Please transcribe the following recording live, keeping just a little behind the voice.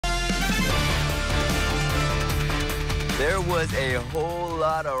There was a whole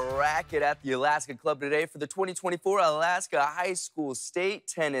lot of racket at the Alaska Club today for the 2024 Alaska High School State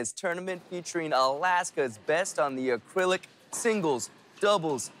Tennis Tournament featuring Alaska's best on the acrylic, singles,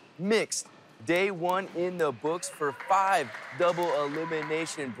 doubles, mixed. Day one in the books for 5 double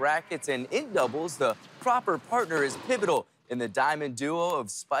elimination brackets, and in doubles, the proper partner is pivotal. In the diamond duo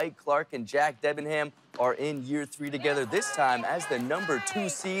of Spike Clark and Jack Debenham are in year 3 together, this time as the number 2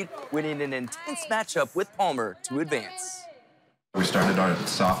 seed, winning an intense matchup with Palmer to advance. We started our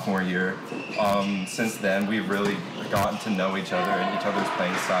sophomore year. Since then, we've really gotten to know each other and each other's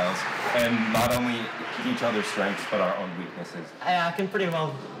playing styles, and not only each other's strengths, but our own weaknesses. I can pretty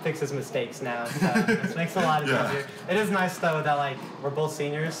well fix his mistakes now, so this makes it a lot easier. It is nice, though, that, we're both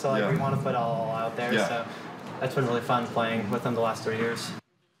seniors, so, we want to put all out there, so that's been really fun playing with him the last 3 years.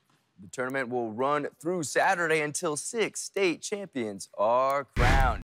 The tournament will run through Saturday until 6 state champions are crowned.